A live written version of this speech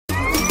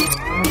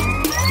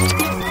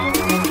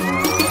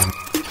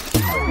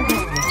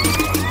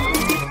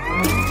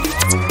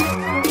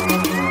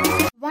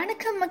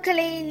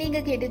மக்களே, நீங்க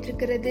கேட்டுட்டு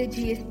இருக்கிறது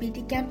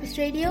ஜிஎஸ்பிடி கேம்பஸ்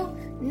ரேடியோ.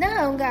 நான்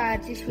உங்க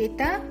ஆர்ஜி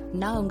ஸ்வேதா.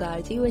 நான் உங்க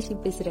ஆர்ஜி வஷி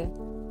பேசுறேன்.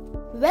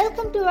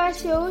 Welcome to our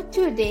show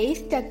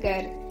Today's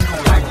Tucker.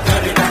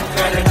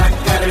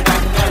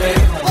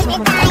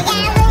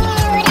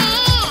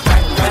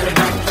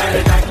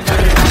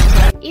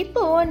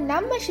 இப்போ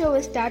நம்ம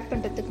ஷோவை ஸ்டார்ட்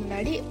பண்றதுக்கு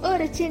முன்னாடி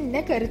ஒரு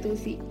சின்ன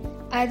கருத்தூசி.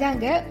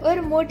 அதாங்க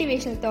ஒரு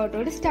மோட்டிவேஷனல்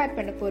தாட்டோட ஸ்டார்ட்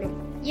பண்ண போறோம்.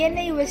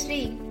 என்ன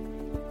யுவஸ்ரீ?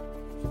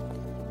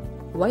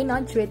 Why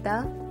not Shweta?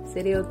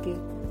 சரி, ஓகே.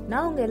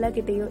 நான் உங்க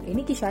எல்லார்கிட்டையும்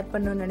இன்னைக்கு ஷேர்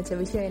பண்ணணும்னு நினைச்ச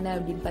விஷயம் என்ன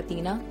அப்படின்னு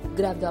பாத்தீங்கன்னா,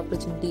 grab the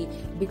opportunity.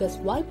 பிகாஸ்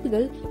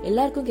வாய்ப்புகள்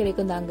எல்லாருக்கும்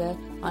கிடைக்கும் தாங்க.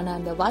 ஆனா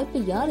அந்த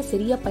வாய்ப்பை யாரு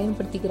சரியா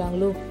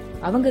பயன்படுத்திக்கிறாங்களோ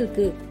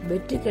அவங்களுக்கு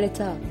வெற்றி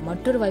கிடைச்சா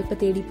மற்றொரு வாய்ப்பை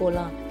தேடி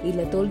போலாம்.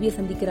 இல்ல தோல்வியை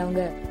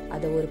சந்திக்கிறவங்க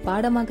அதை ஒரு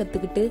பாடமா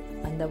கத்துக்கிட்டு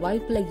அந்த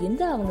வாய்ப்புல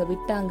எந்த அவங்க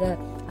விட்டாங்க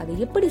அதை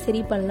எப்படி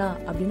சரி பண்ணலாம்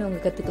அப்படின்னு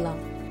அவங்க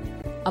கத்துக்கலாம்.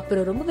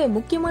 அப்புறம் ரொம்பவே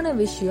முக்கியமான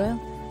விஷயம்,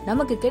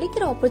 நமக்கு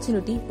கிடைக்கிற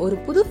ஆப்பர்ச்சுனிட்டி ஒரு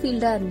புது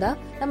ஃபீல்டா இருந்தா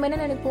நம்ம என்ன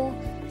நினைப்போம்,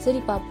 சரி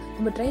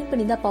நம்ம ட்ரை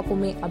பண்ணி தான்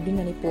பாப்போமே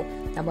அப்படின்னு நினைப்போம்.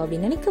 நம்ம அப்படி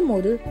நினைக்கும்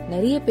போது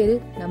நிறைய பேரு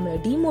நம்மள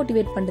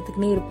டிமோட்டிவேட்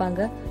பண்றதுக்குன்னே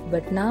இருப்பாங்க.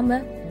 பட் நாம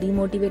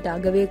டிமோட்டிவேட்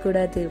ஆகவே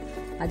கூடாது.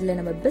 அதுல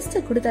நம்ம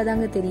பெஸ்ட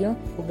கொடுத்தாதாங்க தெரியும்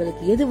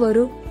உங்களுக்கு எது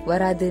வரும்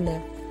வராதுன்னு.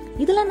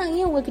 இதெல்லாம் நான்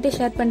ஏன் உங்ககிட்ட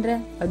ஷேர்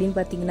பண்றேன் அப்படின்னு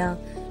பாத்தீங்கன்னா,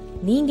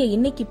 நீங்க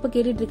இன்னைக்கு இப்ப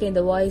கேட்டுட்டு இருக்க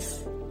இந்த வாய்ஸ்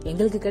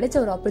எங்களுக்கு கிடைச்ச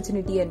ஒரு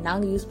ஆப்பர்ச்சுனிட்டியை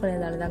நாங்க யூஸ்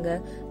பண்ணதால தாங்க.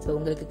 சோ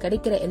உங்களுக்கு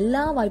கிடைக்கிற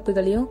எல்லா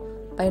வாய்ப்புகளையும்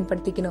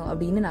பயன்படுத்திக்கணும்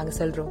அப்படின்னு நாங்க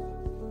சொல்றோம்.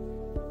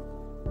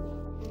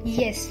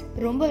 எஸ்,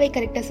 ரொம்பவே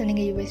கரெக்டா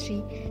சொன்னீங்க யுவஸ்ரீ.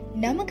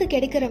 நமக்கு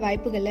கிடைக்கிற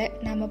வாய்ப்புகளை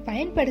நம்ம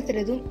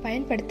பயன்படுத்துறதும்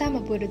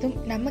பயன்படுத்தாம போறதும்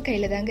நம்ம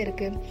கையில தாங்க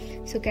இருக்கு.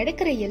 ஸோ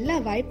கிடைக்கிற எல்லா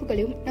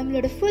வாய்ப்புகளையும்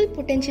நம்மளோட ஃபுல்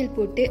பொட்டென்ஷியல்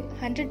போட்டு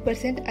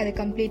 100% அதை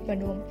கம்ப்ளீட்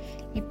பண்ணுவோம்.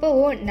 இப்போ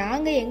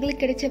நாங்க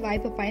எங்களுக்கு கிடைச்ச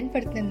வாய்ப்பை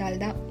பயன்படுத்தினால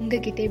தான்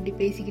உங்ககிட்ட இப்படி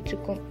பேசிக்கிட்டு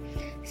இருக்கோம்.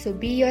 So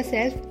be your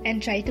self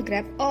and try to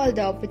grab all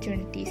the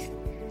opportunities.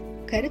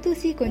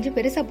 கருத்தூசி கொஞ்சம்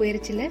பெருசா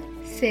போயிருச்சுல.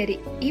 சரி,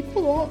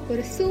 இப்போ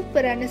ஒரு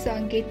சூப்பரான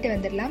சாங் கேட்டு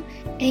வந்துடலாம்.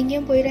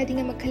 எங்கேயும்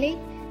போயிடாதீங்க மக்களே.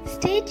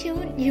 Stay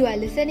tuned. You are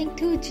listening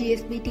to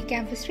GSBT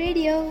Campus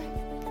Radio.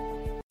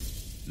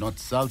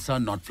 Not salsa,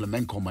 not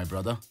flamenco, my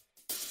brother.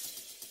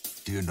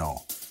 Do you know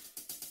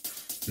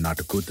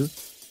Natakutu?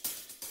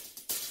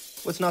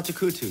 What's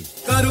Natakutu?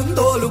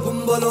 கருந்தோலு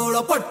கும்பலோட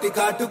பட்டி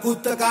காட்டு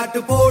கூத்த காட்டு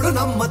போடு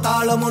நம்ம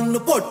தாளம் ஒண்ணு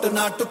போட்டு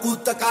நாட்டு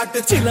கூத்த காட்டு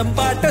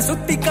சிலம்பாட்ட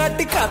சுத்தி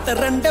காட்டி காத்த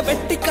ரெண்ட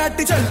வெட்டி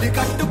காட்டி ஜல்லி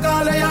கட்டு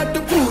காலையாட்டு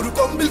கூறு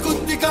கொம்பில்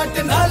குத்தி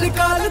காட்டு நாலு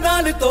காலு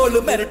நாலு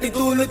தோலு மிரட்டி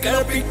தூளு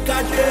கிளப்பி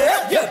காட்டு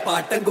ஏ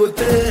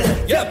பாட்டங்கூத்து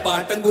ஏ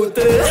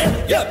பாட்டங்கூத்து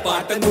ஏ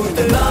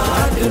பாட்டங்கூத்து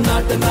நாட்டு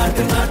நாட்டு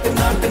நாட்டு நாட்டு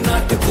நாட்டு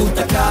நாட்டு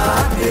கூத்த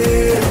காட்டு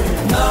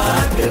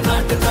நாட்டு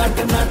நாட்டு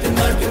நாட்டு நாட்டு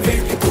நாட்டு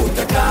வீட்டு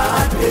கூத்த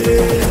காட்டு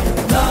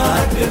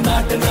நாட்டு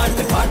நாட்டு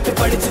நாட்டு பாட்டு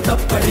படிச்சு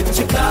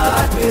தப்படிச்சு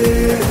காட்டு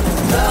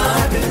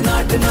நாட்டு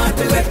நாட்டு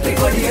நாட்டு வெற்றி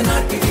கொடிய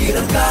நாட்டு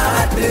வீரம்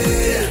காட்டு.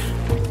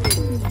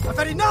 I've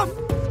had enough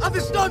of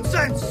this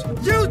nonsense.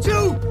 You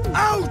two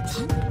out.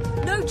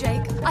 No,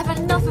 Jake. I've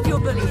had enough of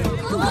your bullying.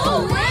 Oh,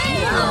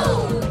 wow.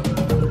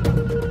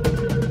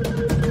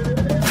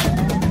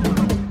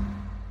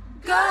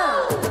 Go.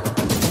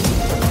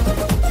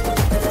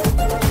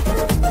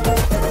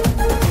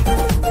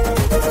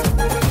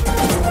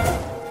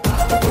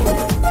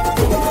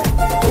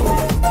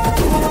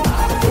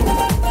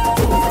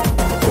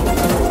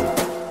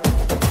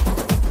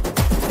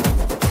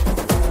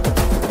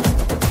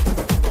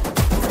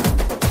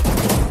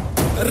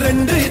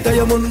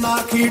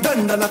 முன்னாக்கி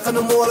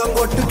தண்டனக்கனு மூலம்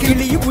கொட்டு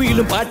கிளியும்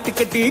உயிலும் பாட்டு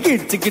கட்டி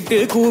கிடிச்சுக்கிட்டு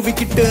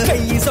கூவிக்கிட்டு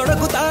கை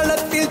சொடகு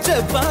தாளத்தில்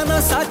செப்பான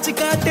சாட்சி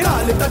காட்டு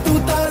காலு தட்டு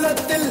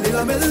தாளத்தில்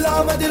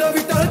நிலமெல்லாம் அதிர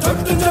விட்டால்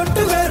சொட்டு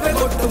சொட்டு வேர்வை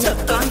கொட்டு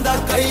சத்தாண்டா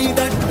கை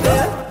தட்டு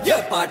ஏ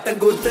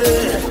பாட்டங்கூத்து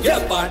ஏ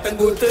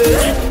பாட்டங்கூத்து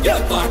ஏ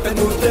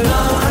பாட்டங்கூத்து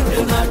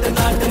நாட்டு நாட்டு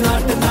நாட்டு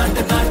நாட்டு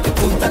நாட்டு நாட்டு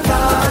கூத்த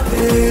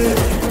காட்டு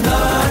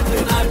நாட்டு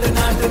நாட்டு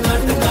நாட்டு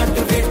நாட்டு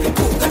நாட்டு வீட்டு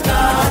கூத்த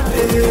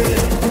காட்டு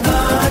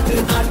நாட்டு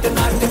நாட்டு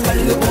நாட்டு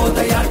கல்லு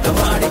போதையாட்டம்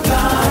ஆடி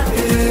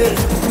காட்டு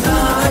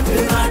நாட்டு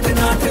நாட்டு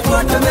நாட்டு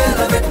கோட்டை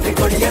மேல வெற்றி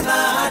கொடிய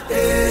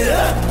நாட்டு.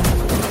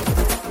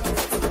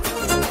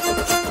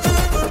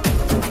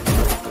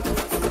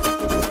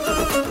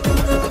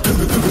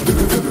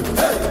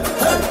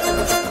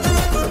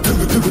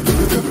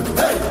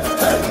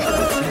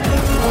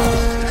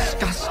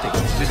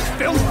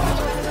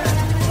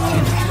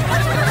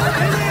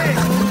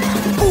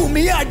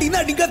 அடி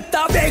நடிகத்தா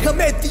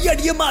வேகமேத்தி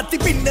அடிய மாத்தி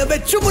பின்ன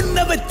வச்சு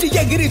முன்ன வச்சு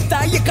எகிரித்தா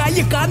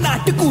எக்கா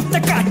நாட்டு கூத்த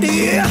காட்டு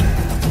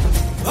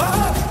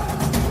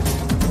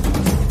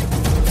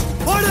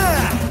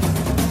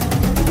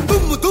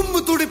தும்மு தும்மு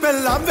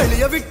துடிப்பெல்லாம்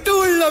வெளிய விட்டு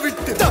உள்ள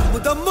விட்டு தம்மு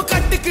தம்மு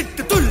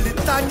கட்டுக்கிட்டு துள்ளி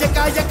தாஞ்ச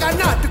காயக்கா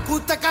நாட்டு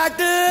கூத்த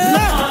காட்டு.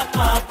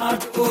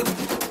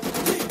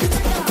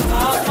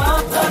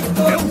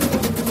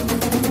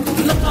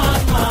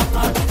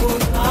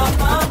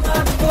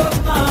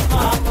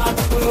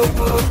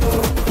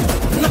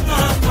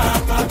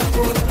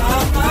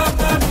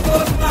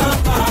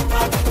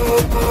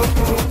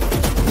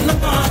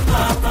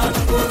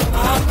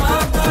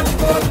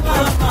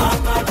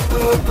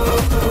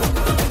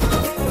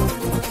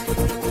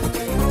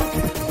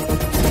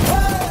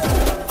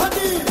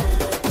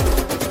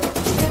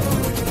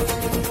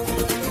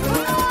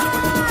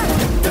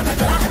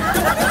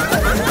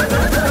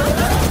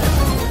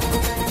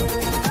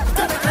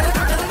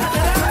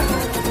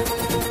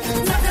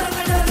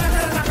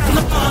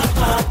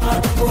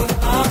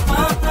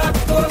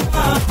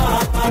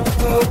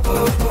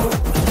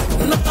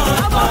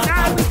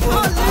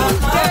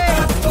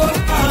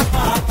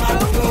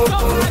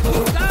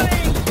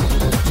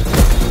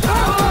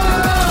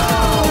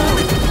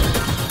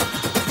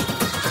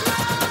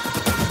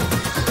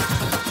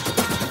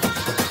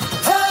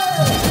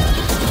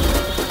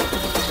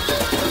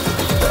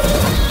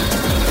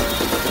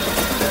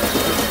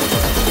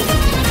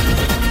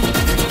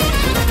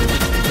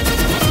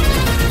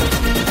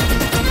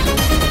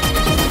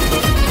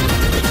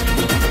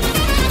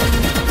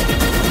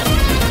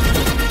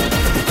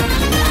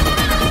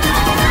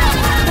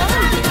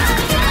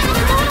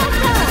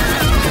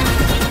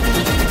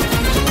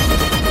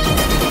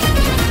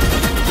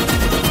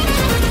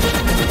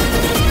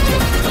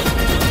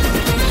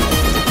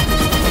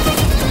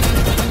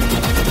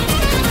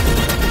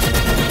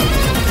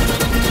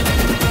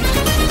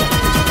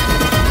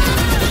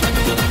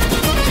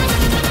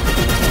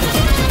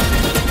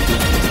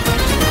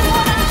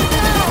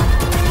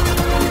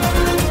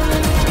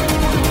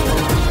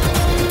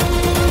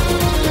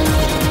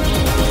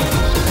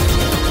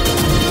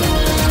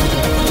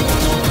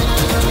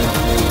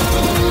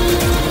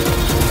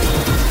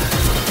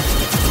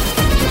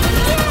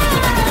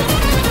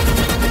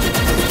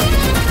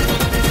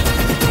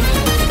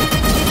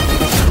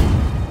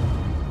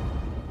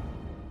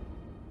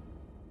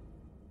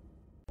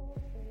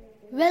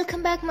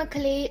 வெல்கம் பேக்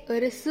மக்களே.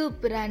 ஒரு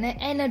சூப்பரான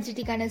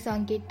எனர்ஜெட்டிக்கான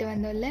சாங் கேட்டு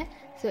வந்தோம்ல.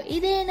 ஸோ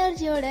இதே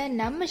எனர்ஜியோட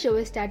நம்ம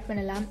ஷோவை ஸ்டார்ட்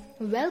பண்ணலாம்.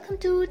 வெல்கம்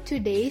டு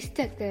டுடேஸ்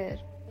டக்கர்.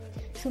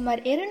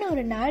 சுமார்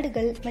 200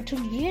 நாடுகள்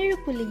மற்றும்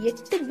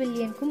 7.8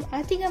 பில்லியனுக்கும்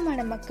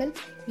அதிகமான மக்கள்,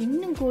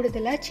 இன்னும்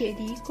கூடுதலாக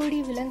செடி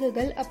கொடி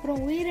விலங்குகள்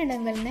அப்புறம்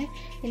உயிரினங்கள்னு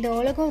இந்த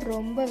உலகம்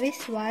ரொம்பவே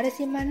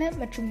சுவாரஸ்யமான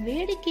மற்றும்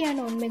வேடிக்கையான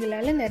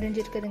உண்மைகளால்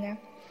நிறைஞ்சிருக்குதுங்க.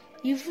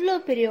 இவ்வளோ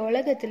பெரிய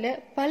உலகத்தில்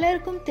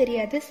பலருக்கும்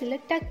தெரியாத சில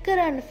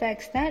டக்கரான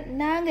ஃபேக்ட்ஸ் தான்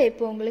நாங்கள்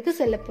இப்போ உங்களுக்கு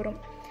சொல்ல போகிறோம்.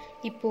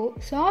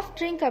 இப்போது சாஃப்ட்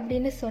ட்ரிங்க்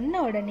அப்படின்னு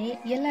சொன்ன உடனே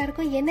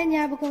எல்லாருக்கும் என்ன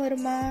ஞாபகம்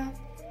வருமா?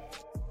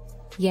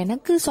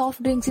 எனக்கு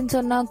சாஃப்ட் ட்ரிங்க்ஸ்ன்னு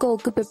சொன்னா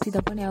கோக்கு பெப்சி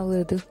தான் ஞாபகம்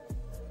வருது.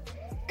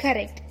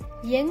 கரெக்ட்.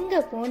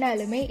 எங்கே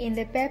போனாலுமே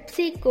இந்த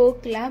பெப்சி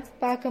கோக்லாம்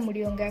பார்க்க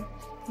முடியுங்க.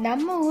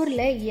 நம்ம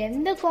ஊரில்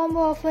எந்த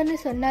காம்போ ஆஃபர்னு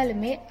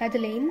சொன்னாலுமே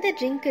அதில் இந்த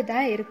ட்ரிங்க்கு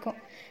தான் இருக்கும்.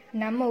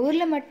 நம்ம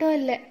ஊரில் மட்டும்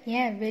இல்லை,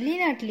 ஏன்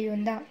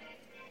வெளிநாட்டிலையும் தான்.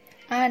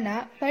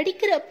 ஆனால்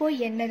படிக்கிறப்போ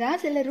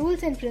என்னதான் சில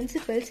ரூல்ஸ் அண்ட்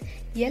பிரின்சிபல்ஸ்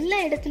எல்லா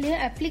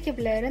இடத்துலையும்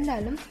அப்ளிகபிளாக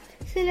இருந்தாலும்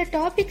சில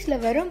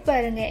டாபிக்ஸில் வரும்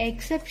பாருங்க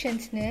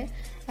எக்ஸப்ஷன்ஸ்னு.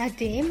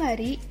 அதே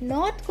மாதிரி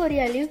நார்த்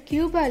கொரியாலையும்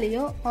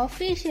கியூபாலையும்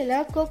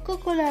அஃபீஷியலாக கொக்கோ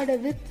கோலாவோட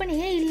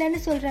விற்பனையே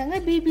இல்லைன்னு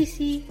சொல்கிறாங்க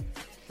பிபிசி.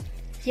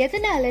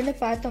 எதனாலன்னு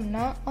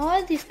பார்த்தோம்னா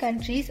all these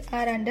countries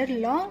are under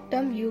long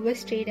term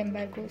US trade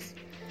embargoes.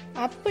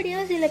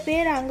 அப்படியும் சில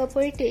பேர் அங்கே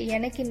போயிட்டு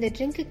எனக்கு இந்த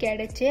ட்ரிங்க்கு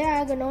கிடைச்சே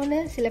ஆகணும்னு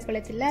சில பல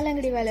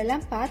தில்லாலங்கடி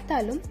வேலைலாம்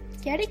பார்த்தாலும்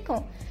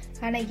கிடைக்கும்.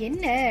 ஆனால்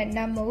என்ன,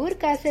 நம்ம ஊர்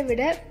காசை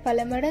விட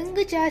பல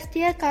மடங்கு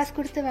ஜாஸ்தியாக காசு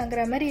கொடுத்து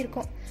வாங்குற மாதிரி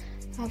இருக்கும்.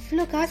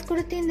 அவ்வளோ காசு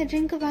கொடுத்து இந்த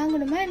ட்ரிங்க்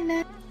வாங்கணுமா என்ன?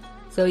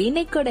 ஸோ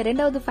இன்னைக்கோட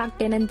 2வது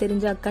ஃபேக்ட் என்னன்னு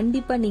தெரிஞ்சா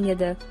கண்டிப்பா நீங்க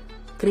இதை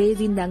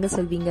கிரேசின்னு தாங்க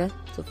சொல்வீங்க.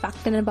 ஸோ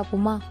ஃபேக்ட் என்னன்னு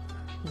பார்ப்போமா?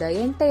 The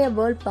entire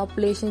world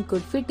population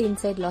could fit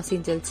inside Los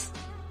Angeles.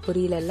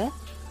 புரியல?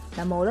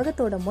 நம்ம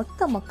உலகத்தோட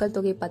மொத்த மக்கள்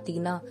தொகை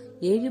பார்த்தீங்கன்னா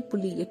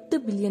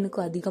 7.8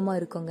 பில்லியனுக்கும் அதிகமா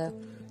இருக்குங்க.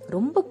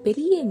 ரொம்ப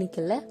பெரிய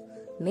எண்ணிக்கைல.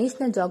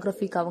 நேஷனல்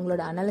ஜியோகிராபிக்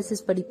அவங்களோட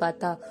அனாலிசிஸ் படி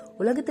பார்த்தா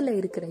உலகத்துல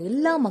இருக்கிற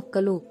எல்லா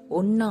மக்களும்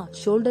ஒன்னா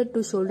ஷோல்டர் டு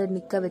ஷோல்டர்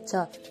நிக்க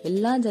வச்சா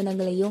எல்லா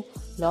ஜனங்களையும்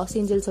லாஸ்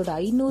ஏஞ்சல்ஸோட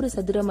 500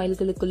 சதுர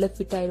மைல்களுக்குள்ள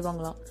ஃபிட்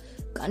ஆயிடுவாங்களாம்.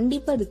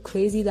 கண்டிப்பா அது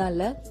கிரேசி தான்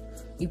இல்ல?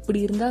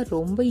 இப்படி இருந்தா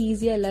ரொம்ப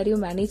ஈஸியா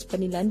எல்லாரையும் மேனேஜ்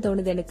பண்ணிடலான்னு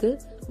தோணுது எனக்கு.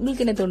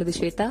 உங்களுக்கு என்ன தோணுது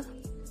ஸ்வேதா?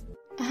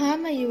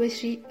 ஆமா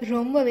யுவஸ்ரீ,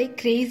 ரொம்பவே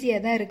கிரேசியா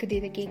தான் இருக்குது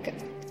இதை கேட்க.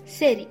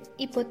 சரி,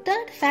 இப்போ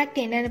 3rd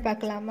ஃபேக்ட் என்னன்னு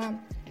பார்க்கலாமா?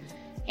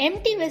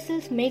 எம்டி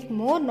வெசல்ஸ் மேக்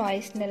மோர்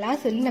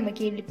நாய்ஸ்னுலாம் சொல்லி நம்ம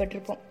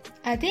கேள்விப்பட்டிருப்போம்.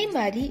 அதே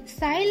மாதிரி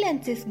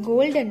சைலன்ஸ் இஸ்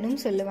கோல்டன்னும்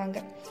சொல்லுவாங்க.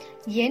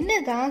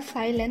 என்னதான்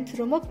சைலன்ஸ்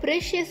ரொம்ப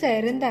ப்ரெஷியஸாக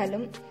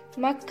இருந்தாலும்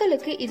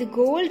மக்களுக்கு இது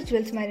கோல்டு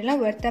ஜுவல்ஸ்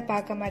மாதிரிலாம் ஒர்த்தாக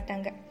பார்க்க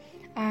மாட்டாங்க.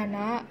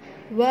 ஆனால்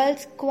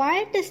வேர்ல்ட்ஸ்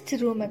குவாய்டஸ்ட்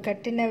ரூமை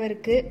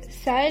கட்டினவருக்கு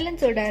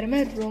சைலன்ஸோட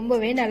அருமை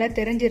ரொம்பவே நல்லா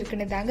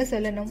தெரிஞ்சிருக்குன்னு தாங்க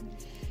சொல்லணும்.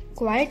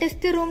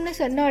 குவாய்டஸ்ட் ரூம்னு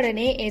சொன்ன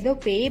உடனே ஏதோ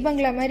பேய்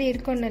பங்களா மாதிரி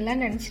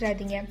இருக்கும்னுலாம்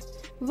நினச்சிடாதீங்க.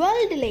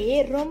 வேர்ல்டுலேயே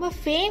ரொம்ப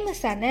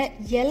ஃபேமஸான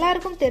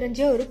எல்லாருக்கும் தெரிஞ்ச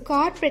ஒரு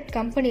கார்ப்பரேட்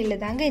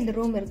கம்பெனியில் தாங்க இந்த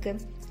ரூம்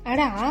இருக்குது.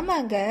 ஆனால்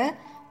ஆமாங்க,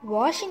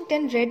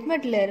 வாஷிங்டன்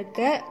ரெட்மண்டில்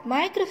இருக்க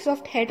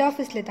மைக்ரோசாஃப்ட் ஹெட்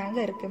ஆஃபீஸில் தாங்க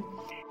இருக்குது.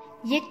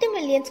 8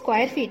 மில்லியன்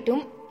ஸ்கொயர்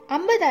ஃபீட்டும்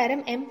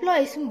 50,000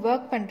 எம்ப்ளாயிஸும்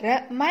ஒர்க் பண்ணுற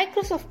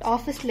மைக்ரோசாஃப்ட்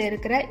ஆஃபீஸில்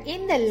இருக்கிற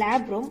இந்த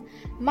lab room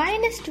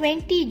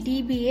 -20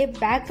 dBA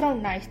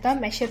background noise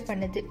தான் மெஷர்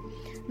பண்ணுது.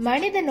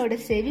 மனிதனோட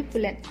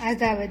செவிப்புலன்,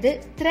 அதாவது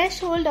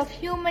த்ரெஷ்ஹோல்ட் ஆஃப்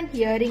ஹியூமன்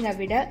ஹியரிங்கை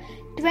விட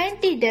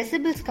 20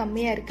 டெசிபிள்ஸ்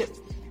கம்மியாக இருக்கு.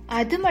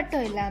 அது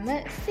மட்டும்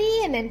இல்லாமல்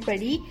CNN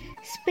படி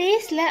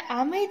ஸ்பேஸில்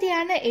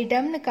அமைதியான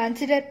இடம்னு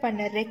கன்சிடர்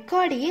பண்ண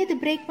ரெக்கார்டையே இது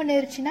பிரேக்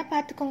பண்ணிருச்சுன்னா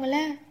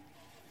பார்த்துக்கோங்களேன்.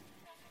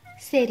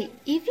 சரி,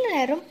 இவ்வளோ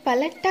நேரம்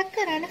பல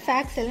டக்கரான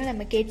ஃபேக்ட்ஸ் எல்லாம்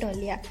நம்ம கேட்டோம்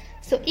இல்லையா?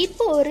 ஸோ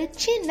இப்போ ஒரு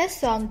சின்ன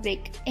சாங்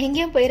பிரேக்.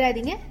 எங்கேயும்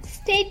போயிடாதீங்க,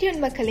 ஸ்டே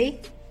டியூன் மக்களே.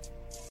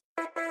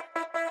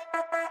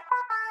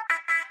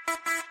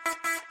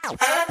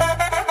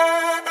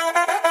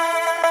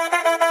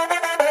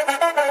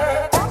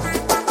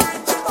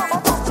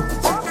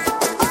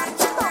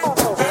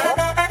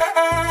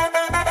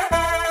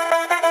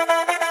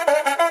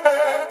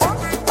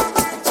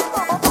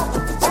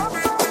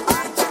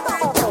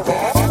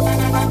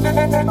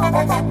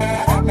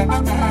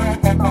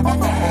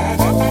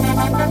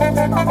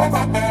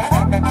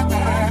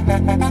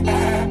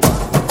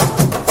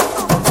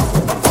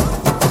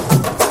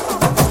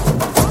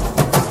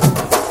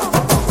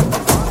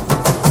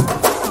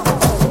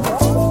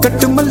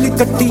 கட்டு மல்லி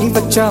கட்டி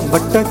வச்சா,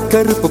 வட்ட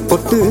கருப்பு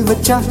பொட்டு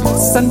வச்சா,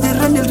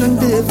 சந்திரனில்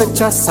 2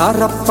 வச்சா,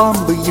 சார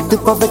பாம்பு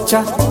இடுப்ப வச்சா,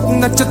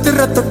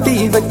 நட்சத்திர தொட்டி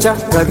வச்சா,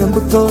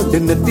 கரும்பு தோடு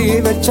நெத்தி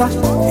வச்சா,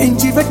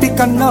 இஞ்சி வெட்டி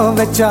கண்ணம்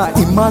வச்சா,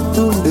 இம்மா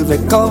தூண்டு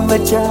வெக்கம்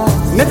வச்சா,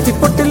 நெத்தி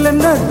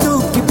பொட்டுல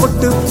தூக்கி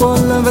பொட்டு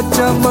போல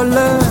வச்சா மல்ல,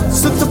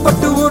 சுத்து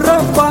பட்டு உர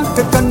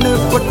பார்க்க கண்ணு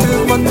பொட்டு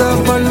வந்த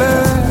மல்ல,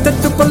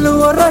 தெத்து பல்லு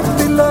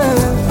உரத்தில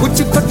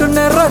உச்சி கட்டு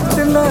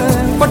நேரத்தில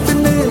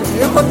பட்டுன்னு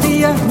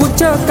பத்திய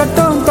உச்ச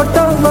கட்டம்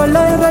கட்டம் மல்ல.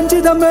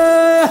 ரஞ்சிதமே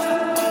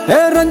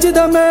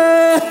ரஞ்சிதமே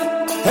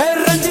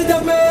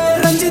ரஞ்சிதமே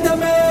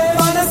ரஞ்சிதமே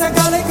மனச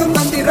கலைக்கும்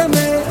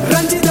மந்திரமே,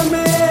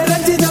 ரஞ்சிதமே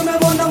ரஞ்சிதமே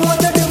ஒன்ன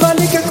மோதட்டு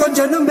வலிக்க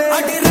கொஞ்சனுமே,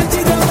 அடி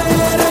ரஞ்சிதமே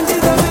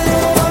ரஞ்சிதமே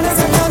மனச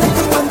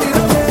கலைக்கும்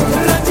மந்திரமே,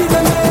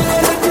 ரஞ்சிதமே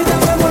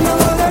ரஞ்சிதமே ஒன்ன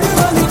மோதட்டு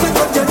வலிக்க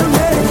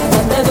கொஞ்சனுமே.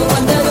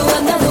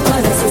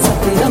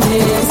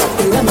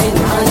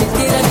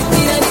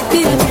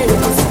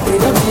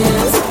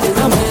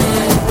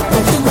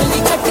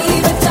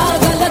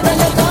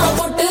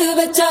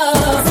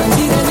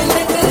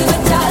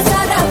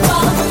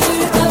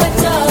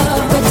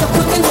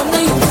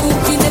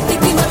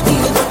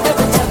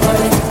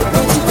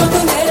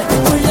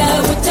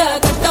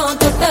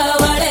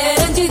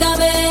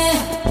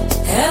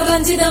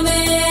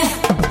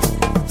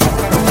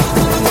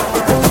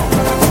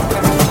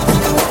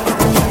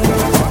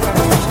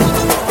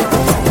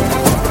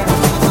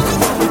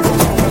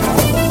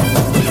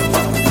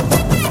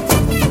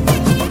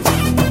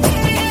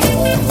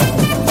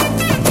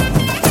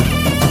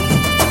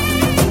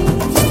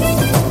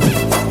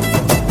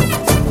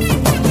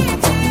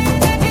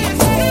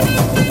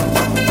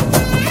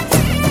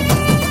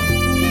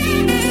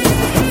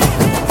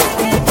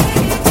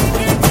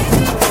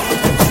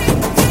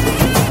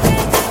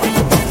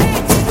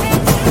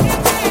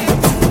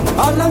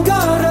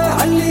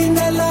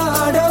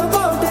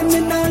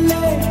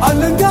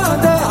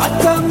 அழுங்காத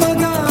அக்கா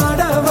மக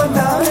ஆட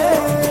வந்தாலே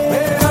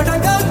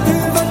அடகாத்து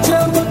வச்ச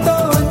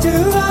முத்தம்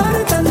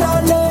 5-6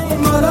 தந்தாலே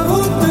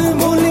மரவூத்து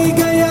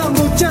மூலிகையா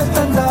முச்ச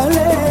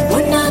தந்தாலே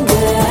ஒன்னாங்க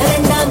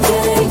ரெண்டாங்க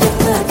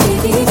எப்ப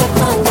தேடி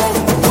வைப்பாங்க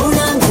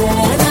மூணாங்க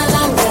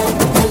நாலாங்க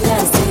நல்ல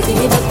செய்தி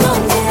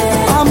வைப்பாங்க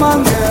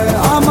ஆமாங்க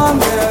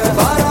ஆமாங்க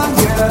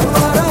வராங்க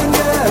வராங்க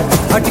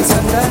அடி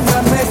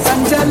சந்தனமே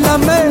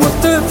சஞ்சலமே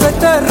முத்து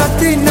பெத்த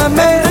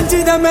ரத்தினமே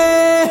ரஞ்சிதமே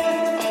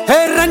ஹே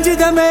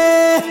ரஞ்சிதமே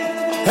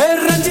ஹே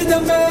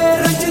ரஞ்சிதமே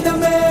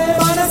ரஞ்சிதமே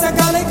மனச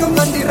கலைக்கும்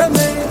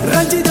மந்திரமே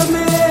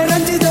ரஞ்சிதமே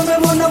ரஞ்சிதமே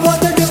உன்னை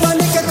ஓதட்டு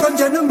வலிக்க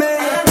கொஞ்சனுமே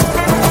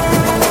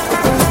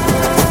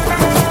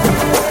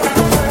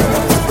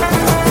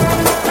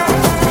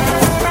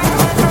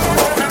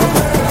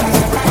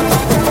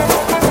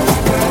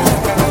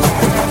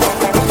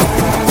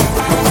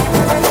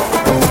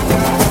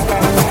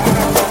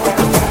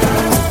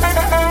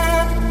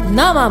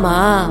என்ன மாமா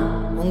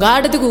உங்க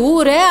ஆட்டத்துக்கு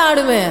ஊரே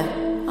ஆடுமே,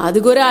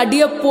 அதுக்கு ஒரு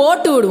அடிய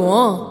போட்டு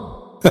விடுவோம்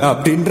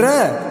அப்படின்ற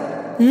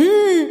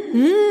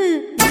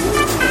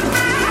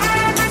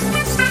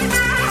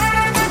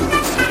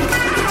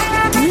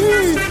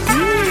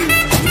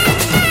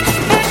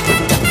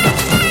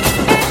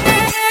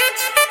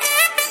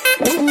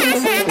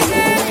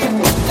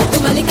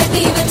மலி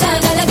கட்டி வச்சா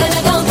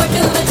கலகலகம்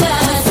பட்டு வச்சா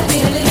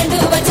சதிரல்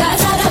 2 வச்சா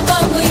சாரா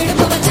பாம்பு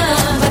இடுப்பு வச்சா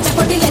வச்ச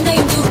பொட்டில்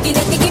என்னையும் தூக்கி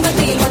நெத்திக்கு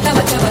மத்தியில் ஒட்ட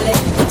வச்சவளே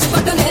உச்சி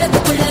பொட்டு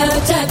நேரத்துக்குள்ள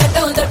வச்ச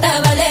கட்டம்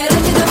தொட்டவளே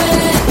ரஞ்சிதமே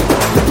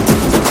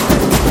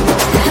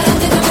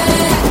ரஞ்சிதமே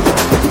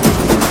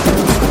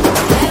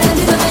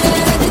ரஞ்சிதமே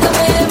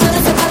ரஞ்சிதமே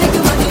மனச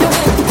கலைக்கும்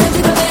மதியமே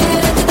ரஞ்சிதமே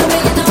ரஞ்சிதமே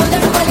என்ன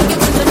உதடு வலிக்க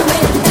கொஞ்சமே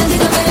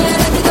ரஞ்சிதமே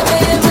ரஞ்சிதமே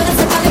மனச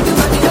கலைக்கும்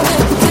மதியமே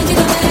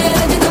ரஞ்சிதமே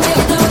ரஞ்சிதமே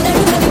என்ன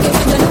உதடு வலிக்க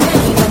கொஞ்சமே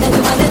வந்தது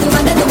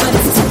வந்தது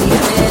மனசு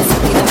சத்திரமே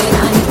சத்திரமே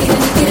நான் நிக்கிற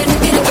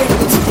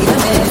கேட்கும்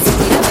சத்திரமே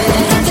சத்திரமே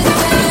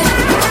ரஞ்சிதமே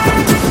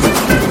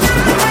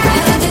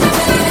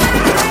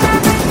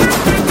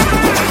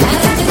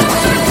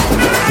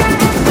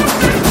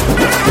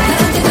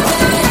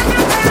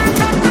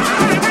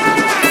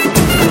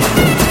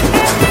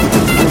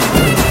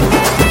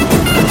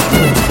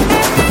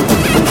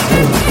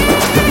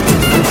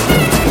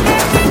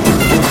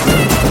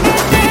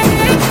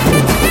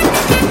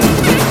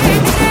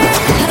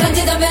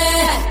ரஞ்சிதமே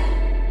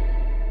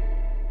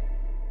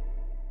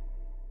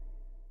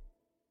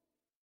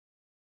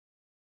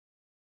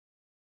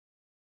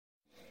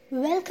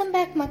வெல்கம்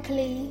பேக்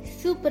மக்களே.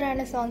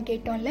 சூப்பரான சாங்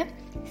கேட்டோம்ல.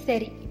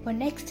 சரி, இப்போ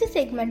நெக்ஸ்ட்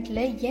செக்மெண்ட்ல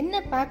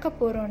என்ன பார்க்க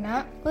போறோம்னா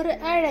ஒரு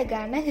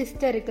அழகான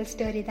ஹிஸ்டாரிக்கல்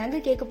ஸ்டோரி தாங்க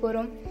கேட்க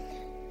போறோம்.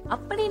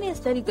 அப்படின்னு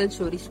ஹிஸ்டாரிக்கல்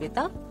ஸ்டோரி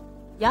ஸ்வேதா,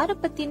 யார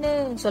பத்தின்னு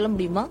சொல்ல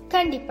முடியுமா?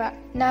 கண்டிப்பா.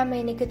 நாம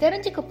இன்னைக்கு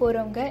தெரிஞ்சுக்க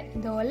போறவங்க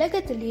இந்த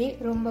உலகத்திலேயே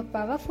ரொம்ப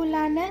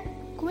பவர்ஃபுல்லான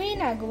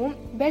குவீனாகவும்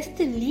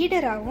பெஸ்ட்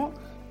லீடராகவும்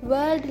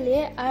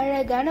வேர்ல்ட்லயே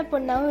அழகான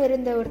பொண்ணாவும்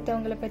இருந்த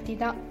ஒருத்தவங்களை பத்தி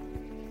தான்.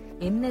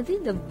 என்னது,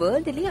 இந்த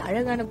வேர்ல்டுலயே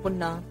அழகான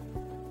பொண்ணா?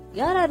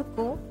 யாரா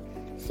இருக்கும்?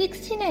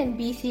 69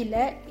 BCல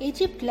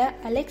எஜிப்ட்ல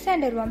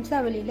அலெக்சாண்டர்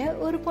வம்சாவளியில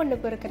ஒரு பொண்ணு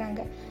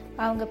பிறக்கிறாங்க.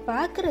 அவங்க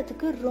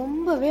பாக்குறதுக்கு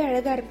ரொம்பவே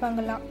அழகா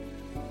இருப்பாங்களாம்.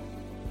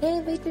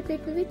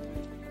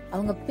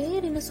 அவங்க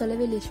பேர் என்ன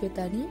சொல்லவே இல்லையே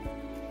ஸ்வேதா நீ?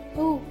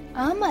 ஓ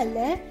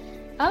ஆமால,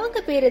 அவங்க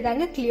பேரு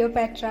தாங்க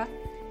கிளியோபாட்ரா.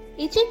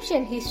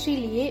 எஜிப்சியன்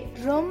ஹிஸ்டரியிலேயே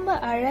ரொம்ப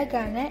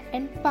அழகான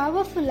அண்ட்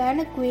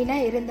பவர்ஃபுல்லான குவீனா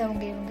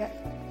இருந்தவங்க இவங்க.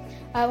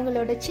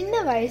 அவங்களோட சின்ன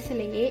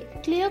வயசுலயே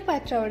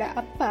கிளியோபாட்ராவோட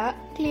அப்பா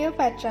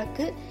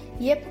கிளியோபாட்ராக்கு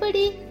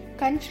எப்படி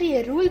கண்ட்ரியை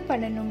ரூல்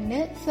பண்ணணும்னு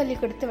சொல்லி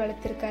கொடுத்து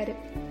வளர்த்திருக்காரு.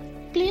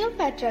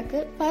 கிளியோபாட்ராக்கு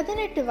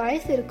 18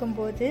 வயசு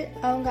இருக்கும்போது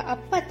அவங்க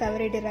அப்பா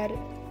தவறிடுறாரு.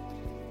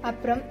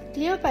 அப்புறம்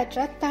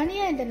கிளியோபாட்ரா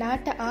தனியா இந்த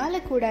நாட்டை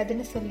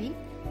ஆளக்கூடாதுன்னு சொல்லி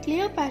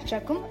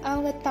கிளியோபாட்ராக்கும்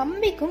அவங்க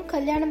தம்பிக்கும்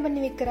கல்யாணம்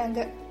பண்ணி வைக்கிறாங்க.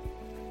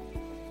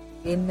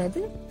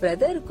 என்னது,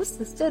 பிரதருக்கும்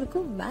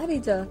சிஸ்டருக்கும்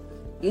மேரேஜா?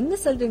 என்ன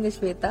சொல்றீங்க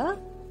ஸ்வேதா?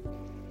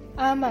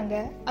 ஆமாங்க,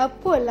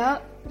 அப்போலாம்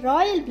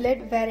ராயல்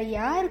பிளட் வேற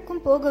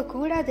யாருக்கும் போக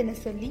கூடாதுன்னு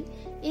சொல்லி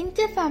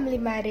இன்டர் ஃபேமிலி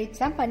மேரேஜ்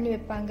தான் பண்ணி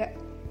வைப்பாங்க.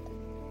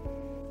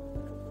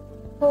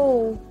 ஓ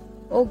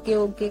ஓகே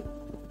ஓகே,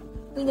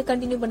 நீங்க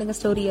கண்டினியூ பண்ணுங்க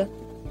ஸ்டோரிய.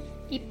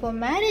 இப்போ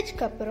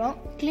மேரேஜ்க்கு அப்புறம்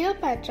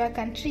கிளியோபாட்ரா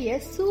கண்ட்ரிய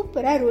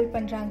சூப்பரா ரூல்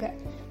பண்றாங்க.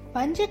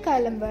 பஞ்ச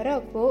காலம்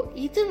வரப்போ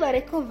இது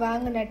வரைக்கும்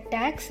வாங்கின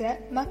டாக்ஸ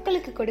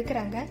மக்களுக்கு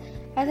கொடுக்கறாங்க.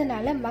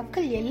 அதனால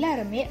மக்கள்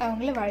எல்லாருமே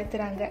அவங்கள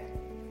வாழ்த்துறாங்க.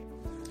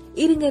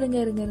 இருங்க இருங்க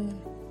இருங்க இருங்க,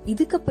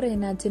 இதுக்கப்புறம்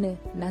என்னாச்சுன்னு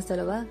நான்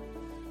சொல்லவா?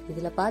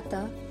 இதுல பார்த்தா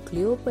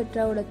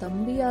கிளியோபாட்ராவோட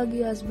தம்பி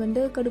ஆகிய ஹஸ்பண்ட்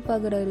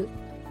கடுப்பாகிறாரு.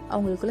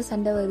 அவங்களுக்குள்ள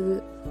சண்டை வருது.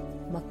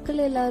 மக்கள்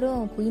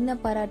எல்லாரும் குயினா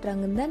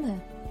பாராட்டுறாங்கன்னு தானே?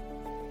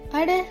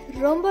 அட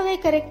ரொம்பவே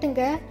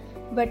கரெக்டுங்க.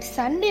 பட்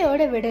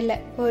சண்டையோட விடல,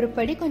 ஒரு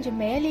படி கொஞ்சம்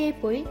மேலேயே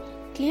போய்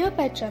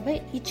கிளியோபாட்ராவை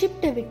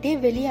இஜிப்டை விட்டே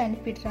வெளியே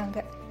அனுப்பிடுறாங்க.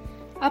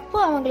 அப்போ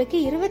அவங்களுக்கு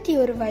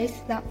 21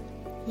 வயசு தான்.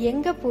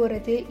 எங்க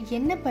போறது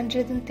என்ன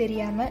பண்றதுன்னு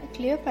தெரியாம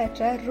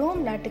கிளியோபாட்ரா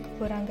ரோம் நாட்டுக்கு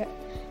போறாங்க.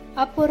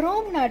 அப்போ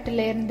ரோம்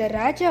நாட்டுல இருந்த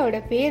ராஜாவோட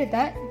பேரு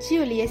தான்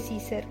ஜூலியஸ்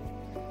சீசர்.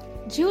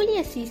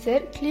 ஜூலியஸ்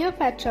சீசர்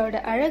கிளியோபாட்ராவோட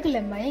அழகுல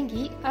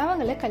மயங்கி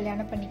அவங்கள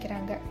கல்யாணம்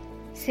பண்ணிக்கிறாங்க.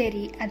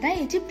 சரி, அதான்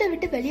எஜிப்தை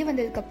விட்டு வெளியே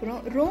வந்ததுக்கு அப்புறம்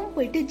ரோம்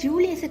போயிட்டு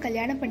ஜூலியஸை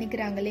கல்யாணம்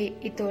பண்ணிக்கிறாங்களே,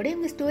 இதோட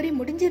இவங்க ஸ்டோரி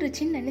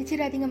முடிஞ்சிருச்சுன்னு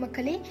நினைச்சிடாதீங்க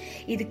மக்களே.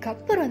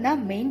 இதுக்கப்புறம்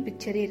தான் மெயின்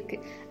பிக்சரே இருக்கு.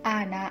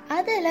 ஆனா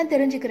அதெல்லாம்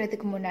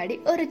தெரிஞ்சுக்கிறதுக்கு முன்னாடி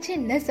ஒரு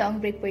சின்ன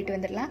சாங் பிரேக் போயிட்டு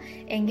வந்துடலாம்.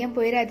 எங்கேயும்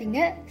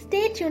போயிடாதீங்க,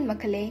 ஸ்டே டியூன்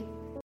மக்களே.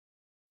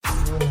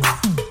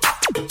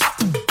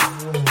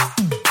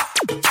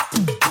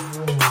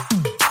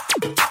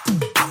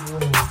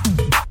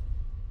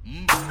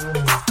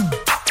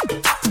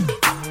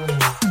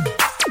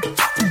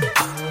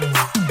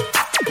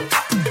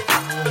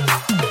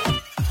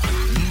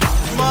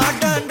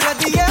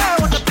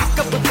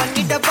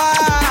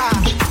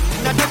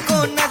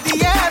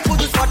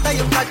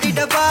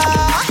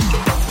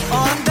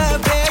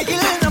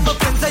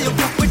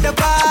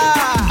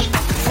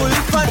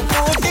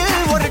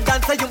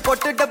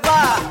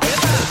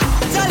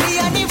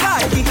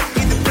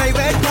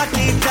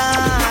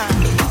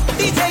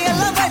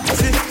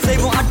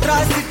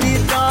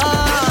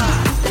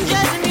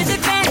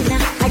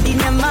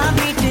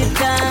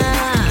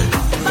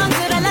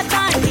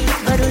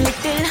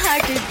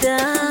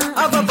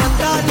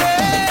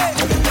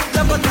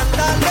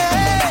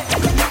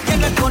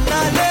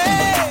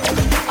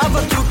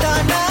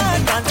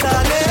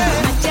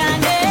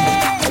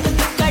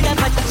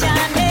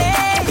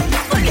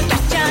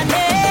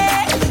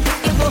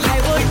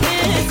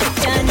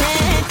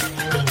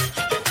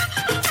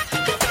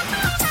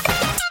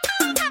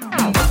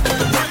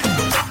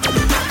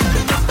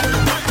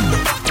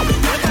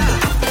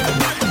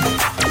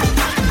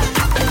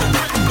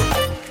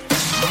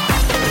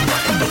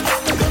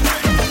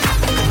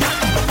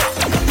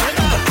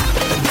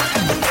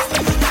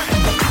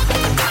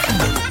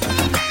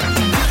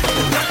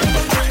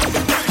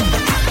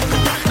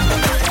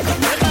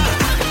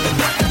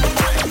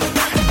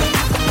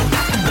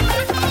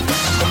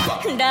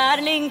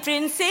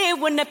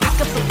 உன்னை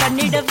பிக்கப்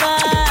பண்ணிடவா,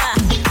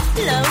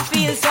 லவ்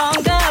ஃபீல்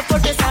சாங்கா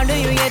போட்டு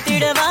சாண்டையும்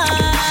ஏத்திடவா,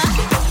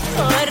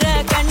 ஒரு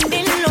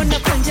கண்டில் உன்னை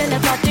கொஞ்சல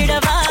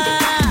பார்த்திடவா,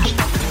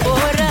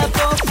 ஒரு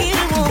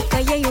போக்கில் உன்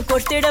கையையும்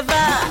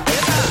கொடுத்திடவா.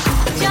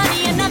 ஜாலி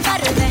என்ன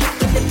வருவேன்,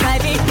 இது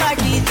பிரைவேட்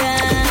பார்ட்டி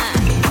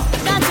தான்,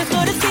 டான்ஸ்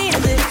கூட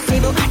சேர்ந்து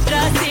செய்வோம்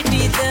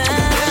அட்ராசிட்டி தான்.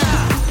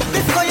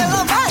 டிஸ்கோ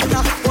எல்லாம்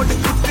வாங்க போட்டு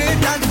குத்து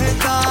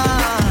டான்ஸ்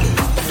தான்,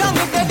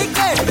 சாங்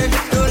டெடிகேட்டட்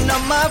டு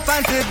நம்ம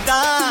ஃபேன்ஸ்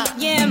தான்.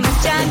 ஏன்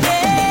மச்சானே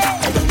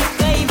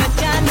கை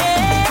மச்சானே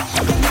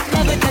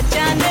லவ்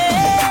தச்சானே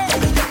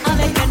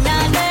அவன்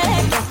கண்ணானே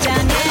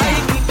கச்சானே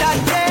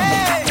கிட்டாச்சே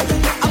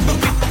அப்ப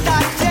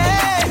கிட்டாச்சே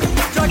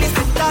ஜோடி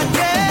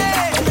சிட்டாச்சே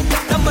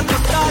நம்ம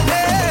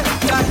தொட்டாலே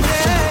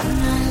காச்சே.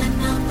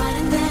 நான்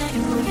மறந்தேன்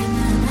இப்போ என்ன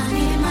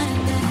நானே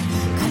மறந்தேன்,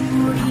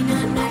 கண்மூடி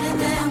நான்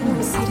நடந்தேன்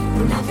உன்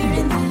சிரிப்புல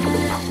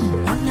விழுந்தேன்,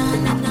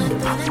 ஒன்னால நான்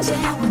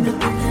தொலைச்சேன்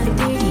உன்னுக்குள்ள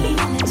தேடி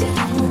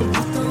அலைச்சேன்,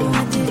 மொத்தம்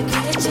அது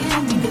கிடைச்சேன்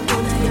மீண்டு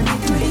போல எப்படி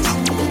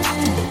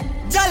துடிச்சேன்.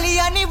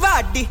 ஜாலியா நீ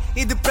வாடி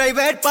இது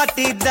பிரைவேட்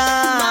பார்ட்டி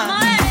தான்,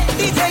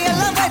 டிஜே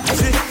எல்லாம்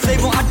வச்சு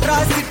செய்வோம்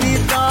அட்ராசிட்டி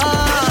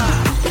தான்.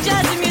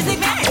 ஜாஸ்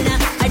மியூசிக் வேணா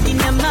அடி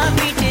நம்ம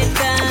வீட்டு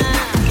தான்,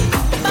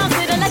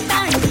 பாக்குறல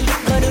தாண்டி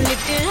ஒரு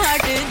லிட்டில்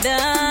ஹார்ட்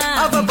தான்.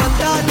 அவ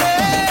வந்தாலே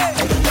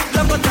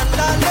நம்ம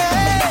தந்தாலே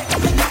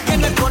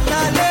என்ன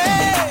கொண்டாலே,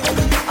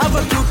 அவ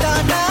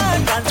கூட்டானா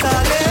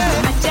டான்ஸாலே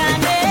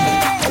மச்சானே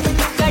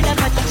கடை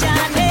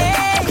மச்சானே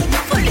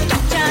ஃபுல்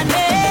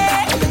மச்சானே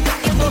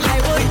இப்போ ஹை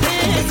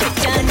வோல்டேஜ்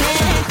மச்சானே.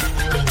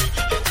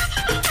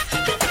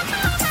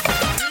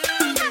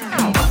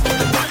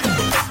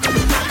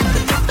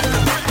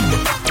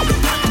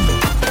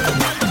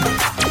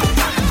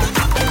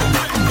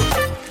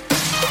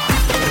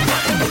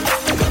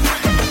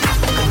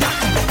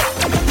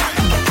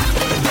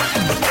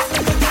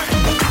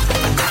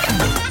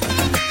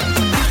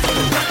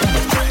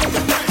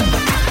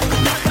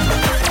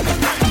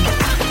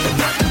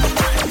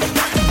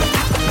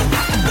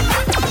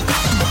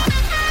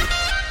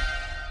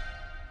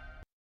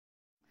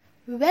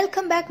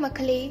 வெல்கம் பேக்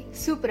மக்களே.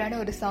 சூப்பரான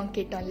ஒரு சாங்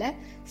கேட்டோம்ல.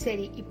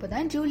 சரி,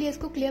 இப்போதான்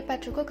ஜூலியஸ்க்கும்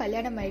கிளியோபாட்ராக்கும்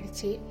கல்யாணம்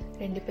ஆயிடுச்சு.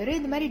 ரெண்டு பேரும்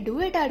இந்த மாதிரி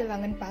டுவேட்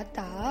ஆடுவாங்கன்னு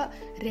பார்த்தா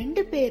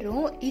ரெண்டு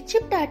பேரும்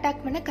ஈஜிப்ட்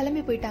அட்டாக் பண்ண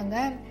கிளம்பி போயிட்டாங்க.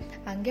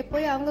 அங்கே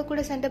போய் அவங்க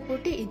கூட சண்டை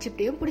போட்டு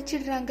ஈஜிப்டையும்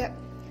பிடிச்சிடுறாங்க.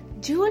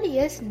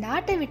 ஜூலியஸ்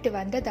நாட்டை விட்டு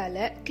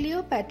வந்ததால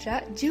கிளியோபாட்ரா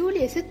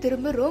ஜூலியஸ்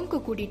திரும்ப ரோம்க்கு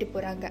கூட்டிட்டு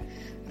போறாங்க.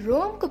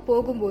 ரோம்க்கு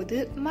போகும்போது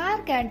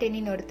மார்க்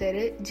ஆண்டனின்னு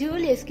ஒருத்தர்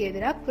ஜூலியஸ்க்கு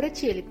எதிராக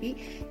புரட்சி எழுப்பி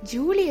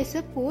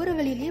ஜூலியஸ போற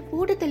வழியிலேயே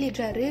போட்டு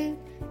தள்ளிடுறாரு.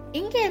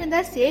 இங்க இருந்தா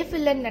சேஃப்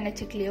இல்லைன்னு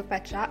நினைச்ச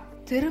கிளியோபாட்ரா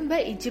திரும்ப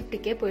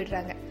ஈஜிப்டுக்கே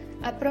போயிடுறாங்க.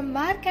 அப்புறம்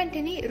மார்க்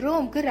ஆண்டனி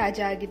ரோம்க்கு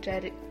ராஜா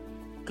ஆகிடுறாரு.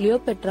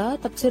 கிளியோபாட்ரா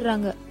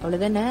தப்பிச்சிடுறாங்க,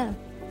 அவ்வளவுதானே?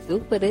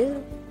 சூப்பரு.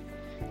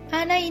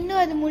 ஆனா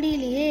இன்னும் அது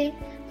முடியலையே.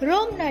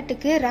 ரோம்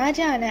நாட்டுக்கு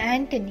ராஜா ஆன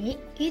ஆண்டனி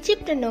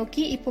ஈஜிப்டை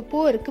நோக்கி இப்ப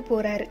போருக்கு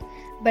போறாரு.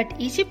 பட்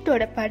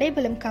ஈஜிப்டோட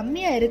படைபலம்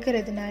கம்மியா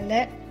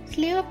இருக்கிறதுனால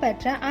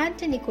கிளியோபாட்ரா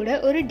ஆண்டனி கூட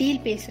ஒரு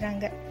டீல்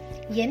பேசுறாங்க.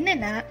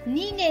 என்னன்னா,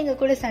 நீங்க எங்க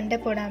கூட சண்டை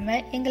போடாம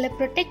எங்களை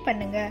ப்ரொடெக்ட்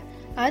பண்ணுங்க,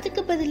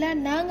 அதுக்கு பதிலா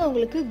நாங்க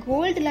உங்களுக்கு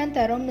கோல்டுலாம்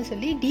தரோம்னு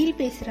சொல்லி டீல்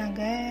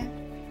பேசுறாங்க.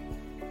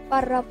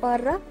 பாடுறா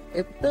பாடுறா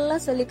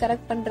எப்பெல்லாம் சொல்லி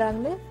கரெக்ட்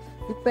பண்றாங்க.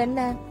 இப்ப என்ன,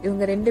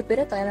 இவங்க 2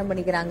 பேரும் கல்யாணம்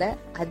பண்ணிக்கிறாங்க,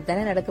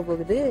 அதுதானே நடக்க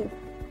போகுது.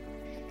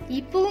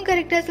 இப்பவும்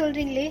கரெக்டா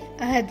சொல்றீங்களே,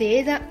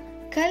 அதேதான்.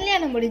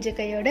 கல்யாணம் முடிஞ்ச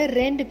கையோட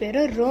 2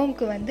 பேரும்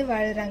ரோம்க்கு வந்து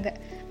வாழுறாங்க.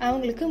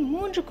 அவங்களுக்கு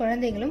 3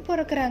 குழந்தைங்களும்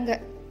பிறக்குறாங்க.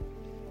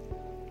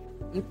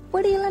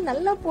 இப்படியெல்லாம்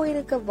நல்லா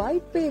போயிருக்க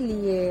வாய்ப்பே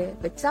இல்லையே.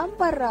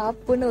 வச்சாம்பாடுற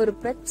அப்புன்னு ஒரு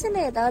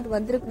பிரச்சனை ஏதாவது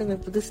வந்திருக்கணுமே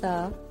புதுசா.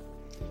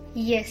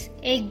 Yes,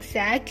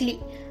 exactly.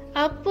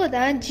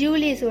 அப்போதான்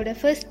ஜூலியஸோட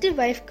ஃபர்ஸ்ட்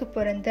வைஃப்க்கு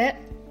பிறந்த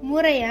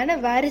முறையான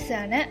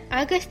வாரிசான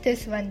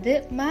அகஸ்டஸ் வந்து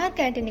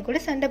மார்க் ஆண்டனி கூட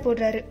சண்டை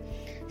போடுறாரு.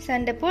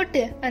 சண்டை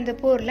போட்டு அந்த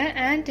போர்ல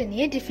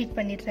ஆண்டனியை டிஃபீட்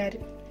பண்ணிடுறாரு.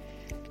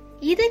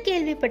 இதை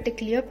கேள்விப்பட்ட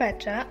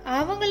கிளியோபாட்ரா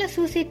அவங்கள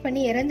சூசைட்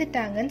பண்ணி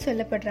இறந்துட்டாங்கன்னு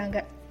சொல்லப்படுறாங்க.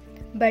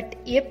 பட்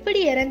எப்படி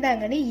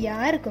இறந்தாங்கன்னு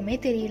யாருக்குமே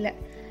தெரியல.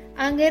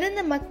 அங்க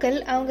இருந்த மக்கள்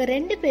அவங்க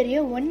 2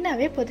 பேரையும்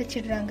ஒன்னாவே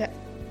புதைச்சிடுறாங்க.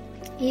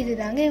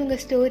 இதுதாங்க இவங்க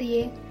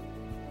ஸ்டோரியே.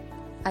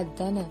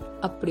 அதானே,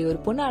 அப்படி ஒரு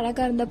பொண்ணு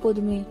அழகா இருந்தா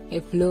போதுமே,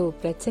 எவ்வளோ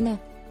பிரச்சனை.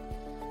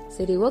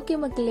 சரி, ஓகே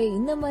மக்களே,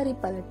 இந்த மாதிரி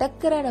பல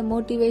டக்கரான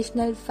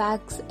மோட்டிவேஷனல்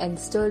ஃபேக்ட்ஸ் அண்ட்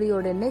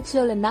ஸ்டோரியோட நெக்ஸ்ட்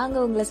ஷோல நாங்க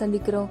உங்களை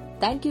சந்திக்கிறோம்.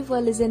 Thank you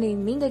for listening.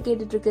 நீங்க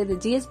கேட்டுட்டு இருக்கிறது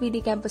GSBT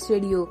campus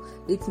radio.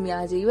 It's me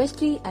RJ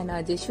Yuvashree and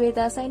RJ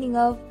Swetha signing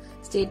off.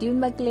 Stay tune மக்களே.